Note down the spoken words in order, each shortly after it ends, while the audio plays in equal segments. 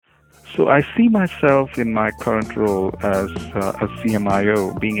So I see myself in my current role as a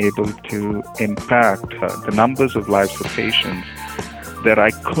CMIO being able to impact the numbers of lives of patients that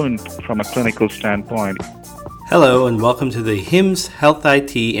I couldn't from a clinical standpoint. Hello, and welcome to the HIMSS Health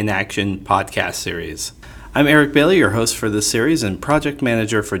IT in Action podcast series. I'm Eric Bailey, your host for this series and project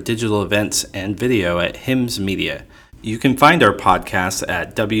manager for digital events and video at HIMSS Media. You can find our podcast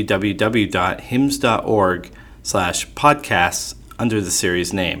at www.hims.org/podcasts under the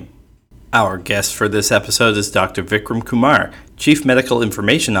series name. Our guest for this episode is Dr. Vikram Kumar, Chief Medical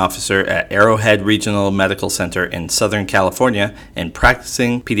Information Officer at Arrowhead Regional Medical Center in Southern California and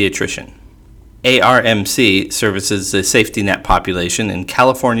practicing pediatrician. ARMC services the safety net population in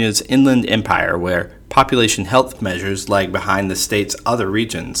California's Inland Empire, where population health measures lag behind the state's other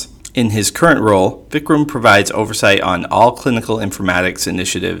regions. In his current role, Vikram provides oversight on all clinical informatics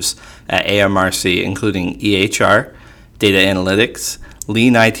initiatives at ARMC, including EHR, data analytics,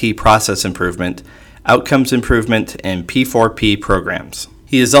 lean IT process improvement, outcomes improvement, and P4P programs.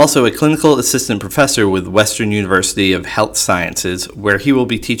 He is also a clinical assistant professor with Western University of Health Sciences, where he will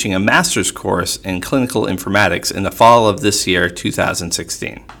be teaching a master's course in clinical informatics in the fall of this year,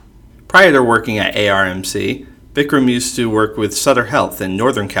 2016. Prior to working at ARMC, Vikram used to work with Sutter Health in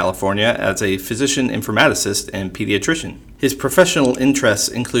Northern California as a physician informaticist and pediatrician. His professional interests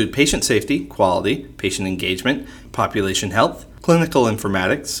include patient safety, quality, patient engagement, population health, clinical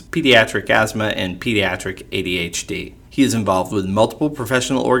informatics, pediatric asthma, and pediatric ADHD. He is involved with multiple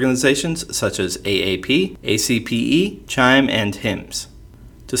professional organizations such as AAP, ACPE, CHIME, and HIMSS.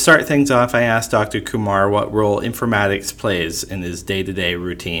 To start things off, I asked Dr. Kumar what role informatics plays in his day-to-day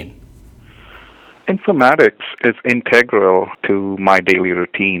routine. Informatics is integral to my daily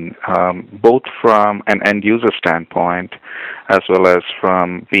routine, both from an end-user standpoint as well as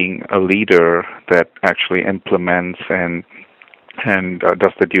from being a leader that actually implements and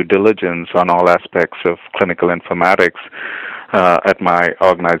does the due diligence on all aspects of clinical informatics at my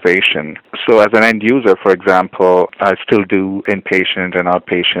organization. So as an end user, for example, I still do inpatient and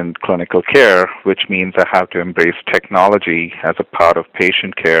outpatient clinical care, which means I have to embrace technology as a part of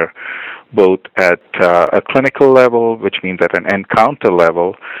patient care, both at a clinical level, which means at an encounter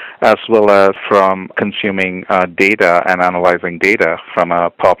level, as well as from consuming data and analyzing data from a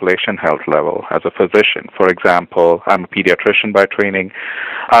population health level as a physician. For example, I'm a pediatrician by training.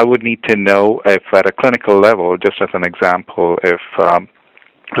 I would need to know if at a clinical level, just as an example, if a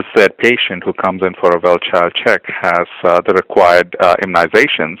said patient who comes in for a well-child check has the required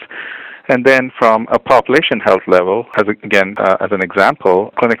immunizations. And then from a population health level, as an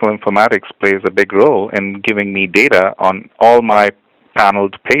example, clinical informatics plays a big role in giving me data on all my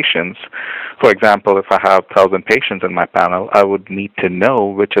paneled patients. For example, if I have 1,000 patients in my panel, I would need to know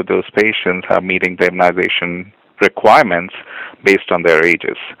which of those patients are meeting the immunization requirements based on their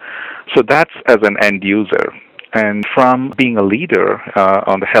ages. So that's as an end user. And from being a leader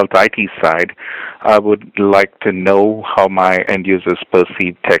on the health IT side, I would like to know how my end users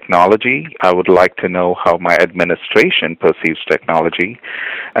perceive technology. I would like to know how my administration perceives technology.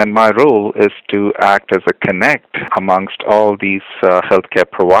 And my role is to act as a connect amongst all these healthcare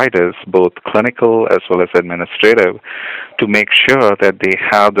providers, both clinical as well as administrative, to make sure that they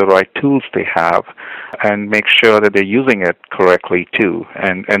have the right tools they have and make sure that they're using it correctly too.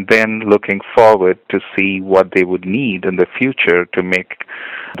 And then looking forward to see what they would need in the future to make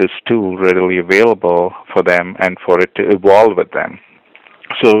this tool readily available for them and for it to evolve with them.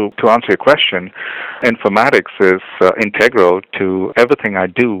 So to answer your question, informatics is integral to everything I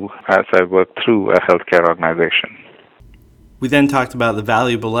do as I work through a healthcare organization. We then talked about the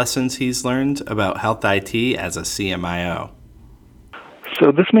valuable lessons he's learned about health IT as a CMIO.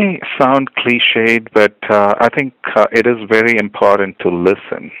 So this may sound cliched, but I think it is very important to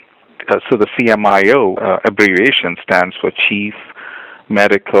listen. So the CMIO abbreviation stands for Chief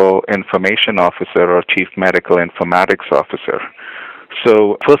Medical Information Officer or Chief Medical Informatics Officer.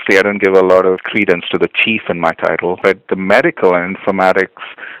 So firstly, I don't give a lot of credence to the chief in my title, but the medical and informatics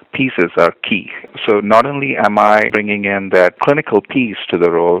pieces are key. So not only am I bringing in that clinical piece to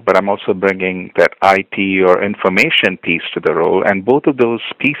the role, but I'm also bringing that IT or information piece to the role, and both of those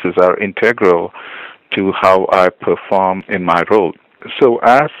pieces are integral to how I perform in my role. So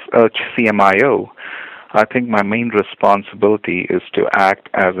as a CMIO, I think my main responsibility is to act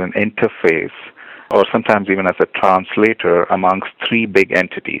as an interface or sometimes even as a translator amongst three big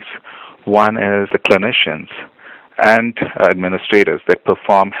entities. One is the clinicians and administrators that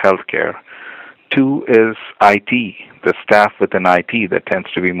perform healthcare. Two is IT, the staff within IT that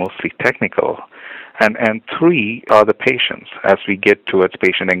tends to be mostly technical. And three are the patients. As we get towards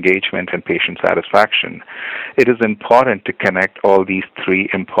patient engagement and patient satisfaction, it is important to connect all these three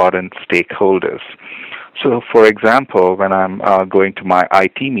important stakeholders. So, for example, when I'm going to my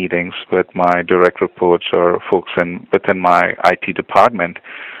IT meetings with my direct reports or folks within my IT department,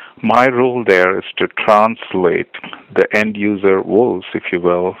 my role there is to translate the end user woes, if you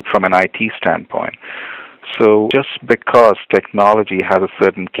will, from an IT standpoint. So just because technology has a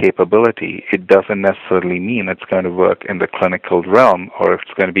certain capability, it doesn't necessarily mean it's going to work in the clinical realm or if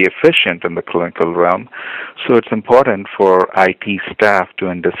it's going to be efficient in the clinical realm. So it's important for IT staff to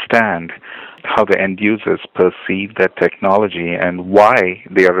understand how the end users perceive that technology and why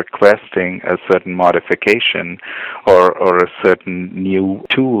they are requesting a certain modification or a certain new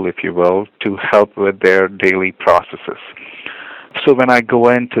tool, if you will, to help with their daily processes. So when I go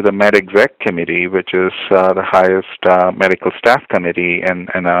into the Med Exec Committee, which is the highest medical staff committee in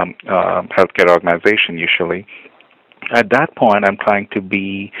a healthcare organization usually, at that point I'm trying to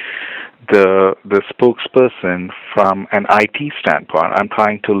be the spokesperson from an IT standpoint. I'm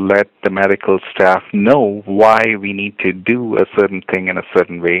trying to let the medical staff know why we need to do a certain thing in a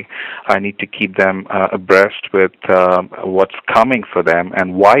certain way. I need to keep them abreast with what's coming for them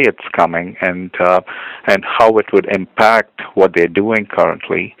and why it's coming and how it would impact what they're doing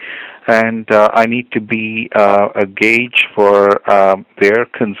currently. And I need to be a gauge for their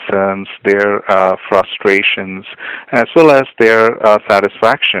concerns, their frustrations, as well as their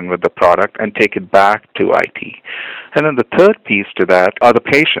satisfaction with the product and take it back to IT. And then the third piece to that are the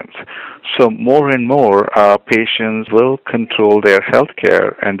patients. So more and more patients will control their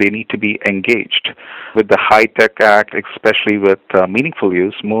healthcare and they need to be engaged. With the HITECH Act, especially with meaningful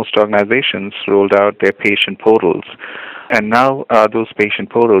use, most organizations rolled out their patient portals. And now those patient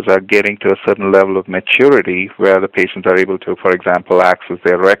portals are getting to a certain level of maturity where the patients are able to, for example, access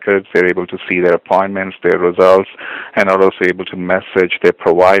their records, they're able to see their appointments, their results, and are also able to message their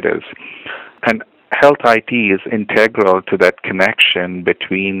providers. And health IT is integral to that connection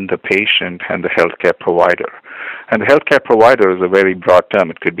between the patient and the healthcare provider. And the healthcare provider is a very broad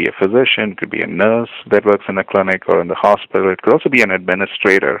term. It could be a physician, it could be a nurse that works in a clinic or in the hospital. It could also be an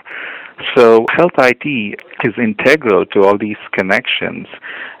administrator. So health IT is integral to all these connections.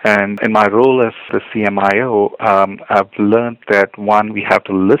 And in my role as the CMIO, I've learned that, one, we have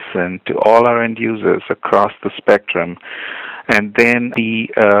to listen to all our end users across the spectrum and then be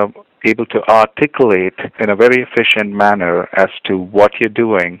able to articulate in a very efficient manner as to what you're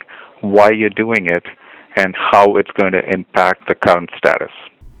doing, why you're doing it, and how it's going to impact the current status.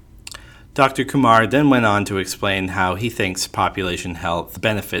 Dr. Kumar then went on to explain how he thinks population health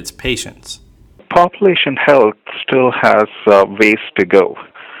benefits patients. Population health still has ways to go.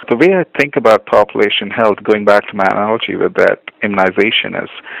 The way I think about population health, going back to my analogy with that immunization, is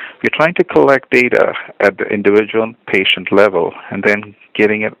we're trying to collect data at the individual patient level and then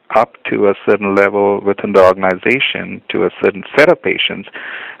getting it up to a certain level within the organization to a certain set of patients,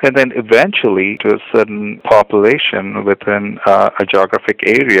 and then eventually to a certain population within a geographic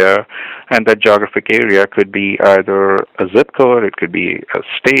area. And that geographic area could be either a zip code, it could be a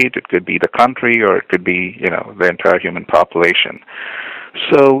state, it could be the country, or it could be, the entire human population.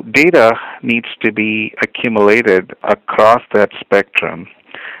 So data needs to be accumulated across that spectrum.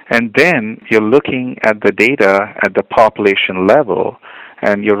 And then you're looking at the data at the population level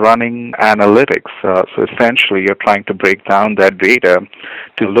and you're running analytics. So essentially you're trying to break down that data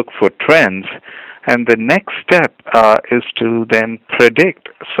to look for trends. And the next step is to then predict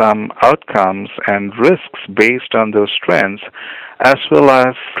some outcomes and risks based on those trends, as well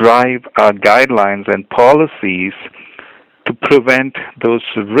as drive guidelines and policies to prevent those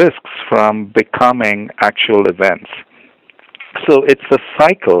risks from becoming actual events. So it's a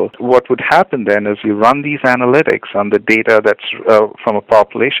cycle. What would happen then is you run these analytics on the data that's from a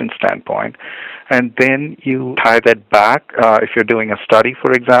population standpoint, and then you tie that back. If you're doing a study,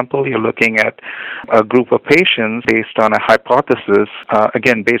 for example, you're looking at a group of patients based on a hypothesis,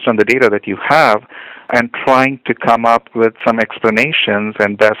 again, based on the data that you have, and trying to come up with some explanations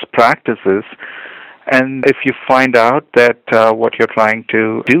and best practices. And if you find out that what you're trying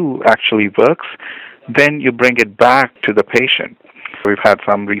to do actually works, then you bring it back to the patient. We've had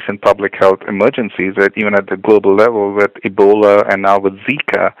some recent public health emergencies, even at the global level with Ebola and now with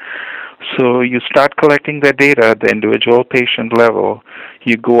Zika. So you start collecting the data at the individual patient level.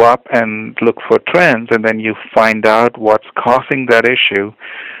 You go up and look for trends, and then you find out what's causing that issue.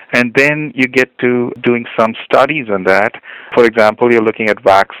 And then you get to doing some studies on that. For example, you're looking at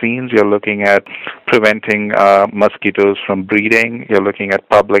vaccines, you're looking at preventing mosquitoes from breeding, you're looking at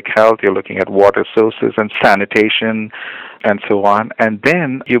public health, you're looking at water sources and sanitation, and so on. And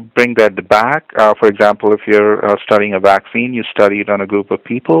then you bring that back. For example, if you're studying a vaccine, you study it on a group of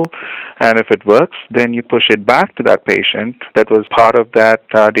people, and if it works, then you push it back to that patient that was part of that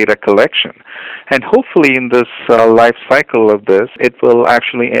data collection. And hopefully in this life cycle of this, it will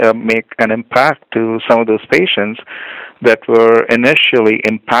actually make an impact to some of those patients that were initially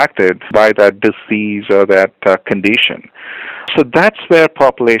impacted by that disease or that condition. So that's where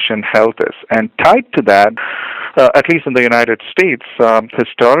population health is. And tied to that, at least in the United States,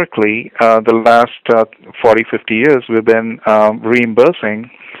 historically, the last 40, 50 years, we've been reimbursing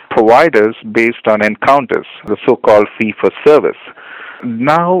providers based on encounters, the so-called fee-for-service.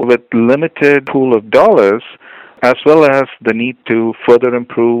 Now, with limited pool of dollars, as well as the need to further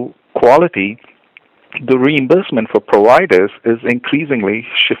improve quality, the reimbursement for providers is increasingly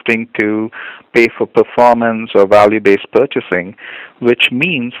shifting to pay for performance or value-based purchasing, which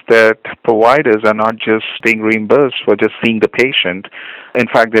means that providers are not just being reimbursed for just seeing the patient. In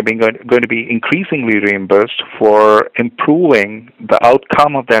fact, they're going to be increasingly reimbursed for improving the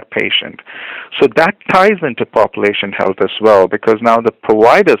outcome of that patient. So that ties into population health as well, because now the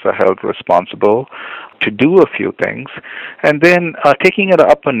providers are held responsible to do a few things. And then taking it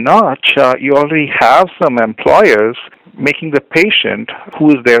up a notch, you already have some employers making the patient,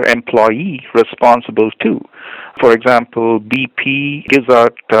 who is their employee, responsible too. For example, BP gives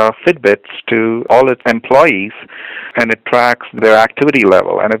out Fitbits to all its employees, and it tracks their activity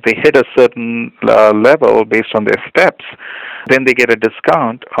level. And if they hit a certain level based on their steps, then they get a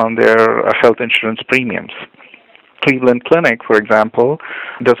discount on their health insurance premiums. Cleveland Clinic, for example,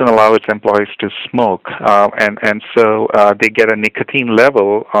 doesn't allow its employees to smoke, and so they get a nicotine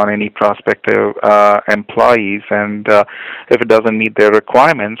level on any prospective employees, and if it doesn't meet their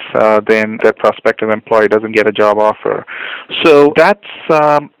requirements, then that prospective employee doesn't get a job offer. So that's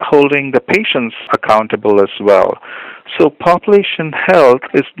holding the patients accountable as well. So population health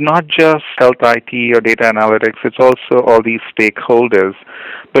is not just health IT or data analytics, it's also all these stakeholders.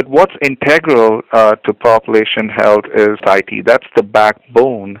 But what's integral to population health is IT. That's the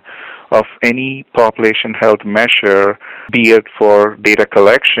backbone of any population health measure, be it for data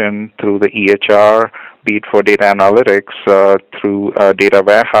collection through the EHR, be it for data analytics through data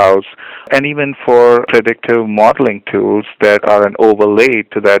warehouse, and even for predictive modeling tools that are an overlay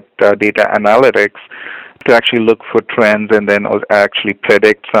to that data analytics to actually look for trends and then actually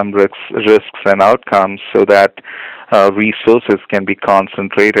predict some risks and outcomes so that resources can be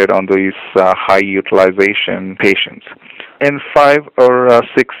concentrated on these high utilization patients. In 5 or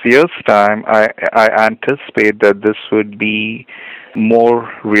 6 years' time, I anticipate that this would be more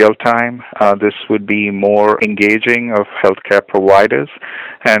real-time. This would be more engaging of healthcare providers,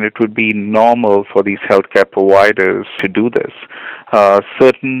 and it would be normal for these healthcare providers to do this.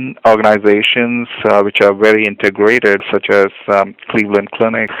 Certain organizations which are very integrated, such as Cleveland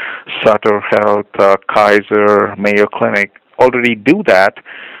Clinic, Sutter Health, Kaiser, Mayo Clinic, already do that,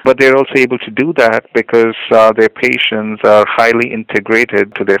 but they're also able to do that because their patients are highly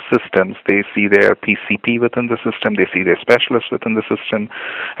integrated to their systems. They see their PCP within the system, they see their specialists within the system,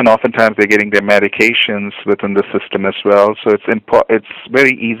 and oftentimes they're getting their medications within the system as well. So it's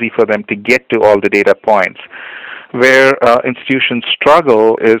very easy for them to get to all the data points. Where institutions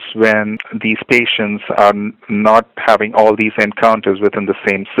struggle is when these patients are not having all these encounters within the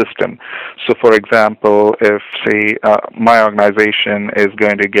same system. So, for example, if, say, my organization is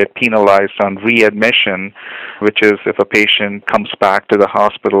going to get penalized on readmission, which is if a patient comes back to the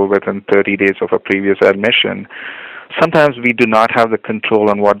hospital within 30 days of a previous admission, sometimes we do not have the control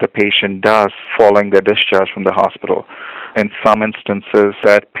on what the patient does following their discharge from the hospital. In some instances,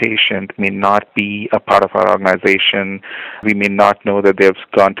 that patient may not be a part of our organization. We may not know that they've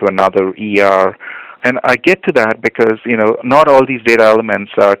gone to another ER. And I get to that because, not all these data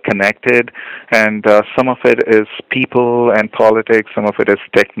elements are connected, and some of it is people and politics, some of it is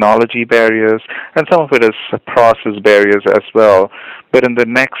technology barriers, and some of it is process barriers as well. But in the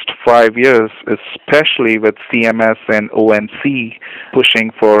next 5 years, especially with CMS and ONC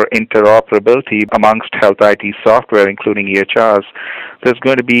pushing for interoperability amongst health IT software, including EHRs, there's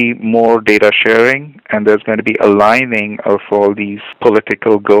going to be more data sharing, and there's going to be aligning of all these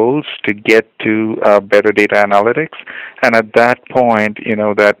political goals to get to better data analytics. And at that point,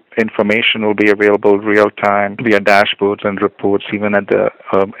 that information will be available real time via dashboards and reports, even at the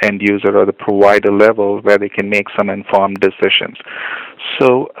end user or the provider level, where they can make some informed decisions.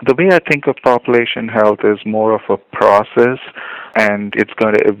 So the way I think of population health is more of a process, and it's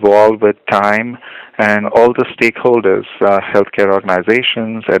going to evolve with time. And all the stakeholders, healthcare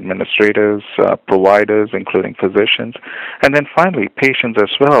organizations, administrators, providers, including physicians, and then finally patients as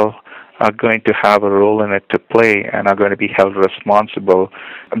well, are going to have a role in it to play and are going to be held responsible.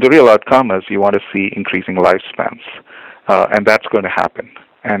 The real outcome is you want to see increasing lifespans, and that's going to happen.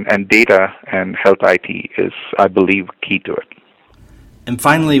 And data and health IT is, I believe, key to it. And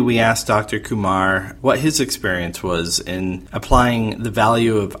finally, we asked Dr. Kumar what his experience was in applying the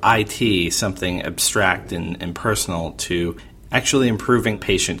value of IT, something abstract and personal, to actually improving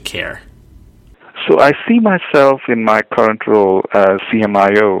patient care. So I see myself in my current role as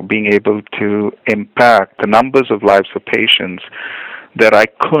CMIO being able to impact the numbers of lives of patients that I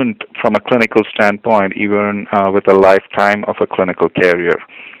couldn't from a clinical standpoint, even with a lifetime of a clinical career.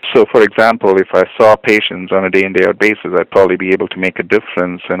 So, for example, if I saw patients on a day-in, day-out basis, I'd probably be able to make a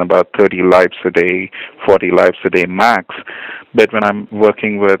difference in about 30 lives a day, 40 lives a day max. But when I'm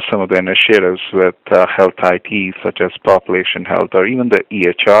working with some of the initiatives with health IT, such as population health or even the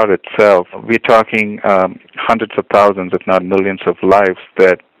EHR itself, we're talking hundreds of thousands, if not millions of lives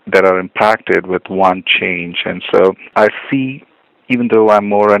that are impacted with one change. And so I see, even though I'm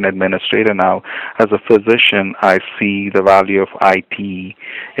more an administrator now, as a physician, I see the value of IT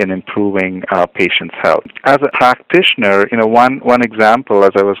in improving patients' health. As a practitioner, one example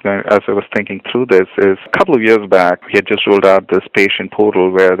as I was thinking through this is a couple of years back, we had just rolled out this patient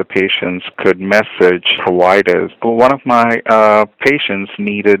portal where the patients could message providers. One of my patients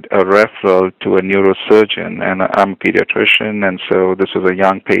needed a referral to a neurosurgeon, and I'm a pediatrician, and so this was a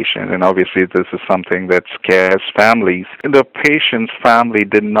young patient, and obviously this is something that scares families. The patient's family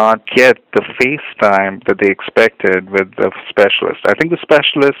did not get the FaceTime that they expected with the specialist. I think the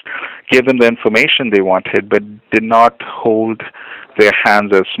specialist gave them the information they wanted, but did not hold their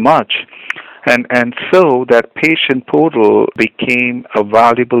hands as much. And so that patient portal became a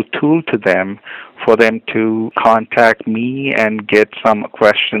valuable tool to them for them to contact me and get some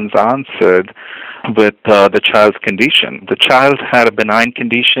questions answered with the child's condition. The child had a benign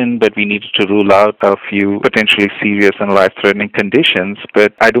condition, but we needed to rule out a few potentially serious and life-threatening conditions.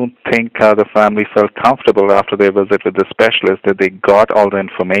 But I don't think the family felt comfortable after their visit with the specialist that they got all the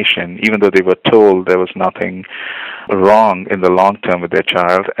information, even though they were told there was nothing wrong in the long term with their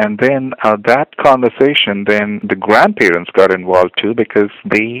child. And then that conversation, then the grandparents got involved too, because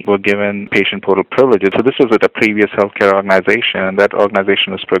they were given patient portal privileges. So this was at a previous healthcare organization, and that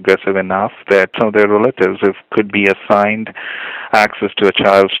organization was progressive enough that some of their relatives could be assigned access to a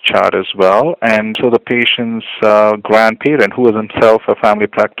child's chart as well. And so the patient's grandparent, who was himself a family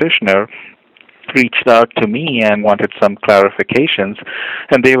practitioner, reached out to me and wanted some clarifications,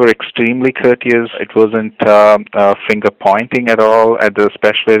 and they were extremely courteous. It wasn't finger pointing at all at the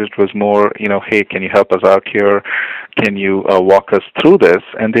specialist. It was more, hey, can you help us out here? Can you walk us through this?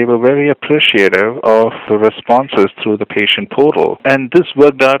 And they were very appreciative of the responses through the patient portal. And this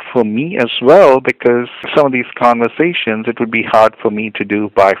worked out for me as well, because some of these conversations, it would be hard for me to do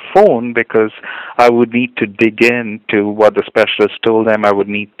by phone, because I would need to dig into what the specialist told them. I would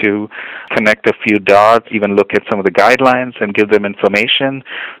need to connect a few dots, even look at some of the guidelines and give them information.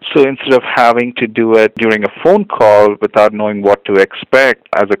 So instead of having to do it during a phone call without knowing what to expect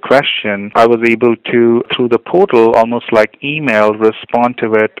as a question, I was able to, through the portal, almost like email, respond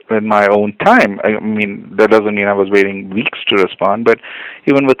to it in my own time. I mean, that doesn't mean I was waiting weeks to respond, but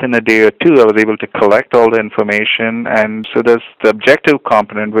even within a day or two, I was able to collect all the information. And so there's the objective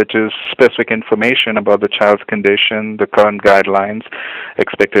component, which is specific information about the child's condition, the current guidelines,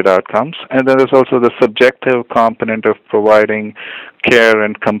 expected outcomes. And then there's also the subjective component of providing care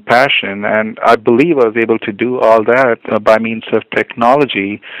and compassion. And I believe I was able to do all that by means of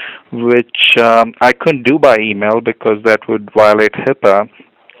technology, which I couldn't do by email because that would violate HIPAA.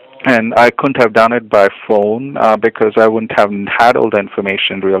 And I couldn't have done it by phone because I wouldn't have had all the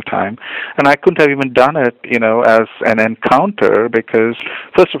information in real time. And I couldn't have even done it, as an encounter because,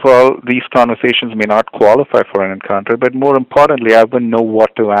 first of all, these conversations may not qualify for an encounter, but more importantly, I wouldn't know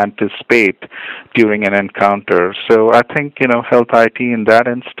what to anticipate during an encounter. So I think, health IT in that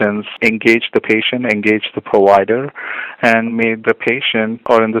instance engaged the patient, engaged the provider, and made the patient,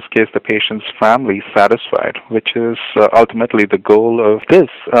 or in this case, the patient's family, satisfied, which is ultimately the goal of this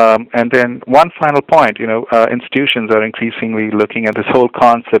And then one final point, institutions are increasingly looking at this whole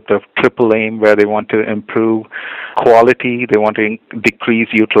concept of triple aim, where they want to improve quality, they want to decrease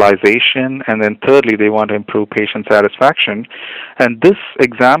utilization, and then thirdly, they want to improve patient satisfaction. And this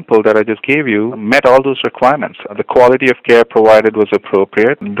example that I just gave you met all those requirements. The quality of care provided was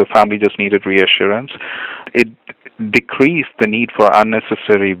appropriate. The family just needed reassurance. It decreased the need for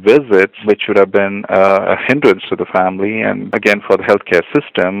unnecessary visits, which would have been a hindrance to the family, and again for the healthcare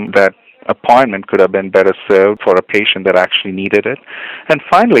system, that appointment could have been better served for a patient that actually needed it. And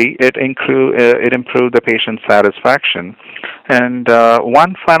finally, it improved the patient's satisfaction. And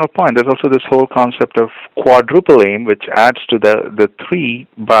one final point, there's also this whole concept of quadruple aim, which adds to the three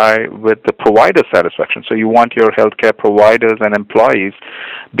with the provider satisfaction. So you want your healthcare providers and employees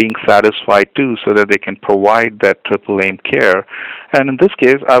being satisfied too, so that they can provide that triple aim care. And in this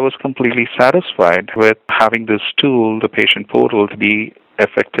case, I was completely satisfied with having this tool, the patient portal, to be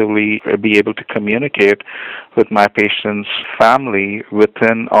able to communicate with my patient's family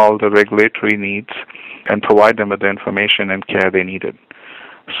within all the regulatory needs and provide them with the information and care they needed.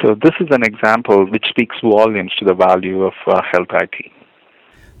 So this is an example which speaks volumes to the value of health IT.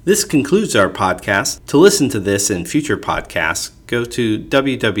 This concludes our podcast. To listen to this and future podcasts, go to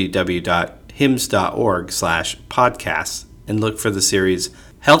www.hims.org/podcasts and look for the series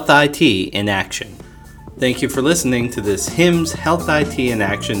Health IT in Action. Thank you for listening to this HIMSS Health IT in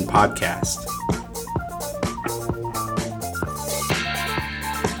Action podcast.